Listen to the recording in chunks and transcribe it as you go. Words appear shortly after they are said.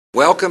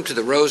Welcome to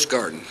the Rose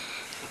Garden.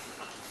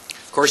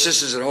 Of course,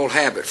 this is an old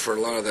habit for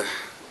a lot of the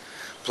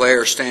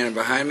players standing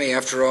behind me.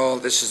 After all,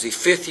 this is the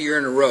 5th year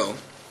in a row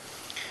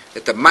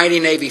that the mighty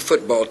Navy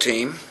football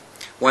team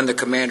won the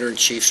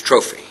Commander-in-Chief's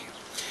trophy.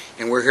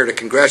 And we're here to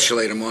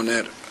congratulate them on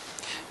that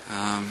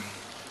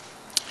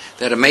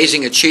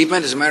amazing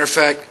achievement. As a matter of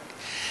fact,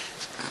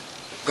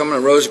 coming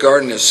to Rose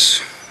Garden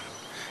is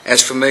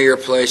as familiar a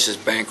place as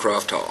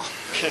Bancroft Hall.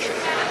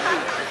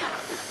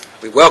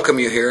 We welcome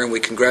you here and we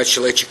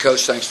congratulate you,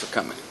 Coach. Thanks for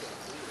coming.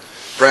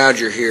 Proud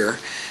you're here.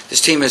 This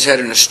team has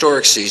had an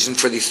historic season.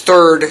 For the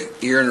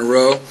 3rd year in a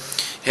row,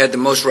 had the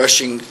most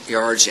rushing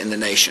yards in the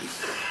nation,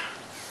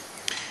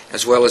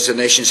 as well as the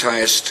nation's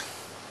highest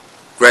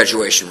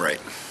graduation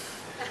rate.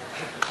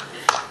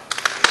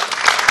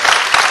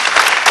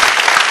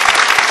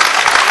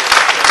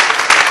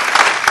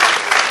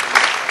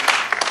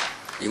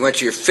 You went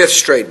to your 5th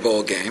straight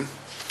bowl game.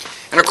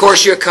 And, of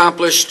course, you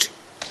accomplished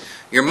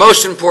your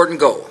most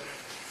important goal.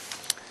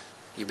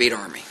 You beat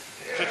Army.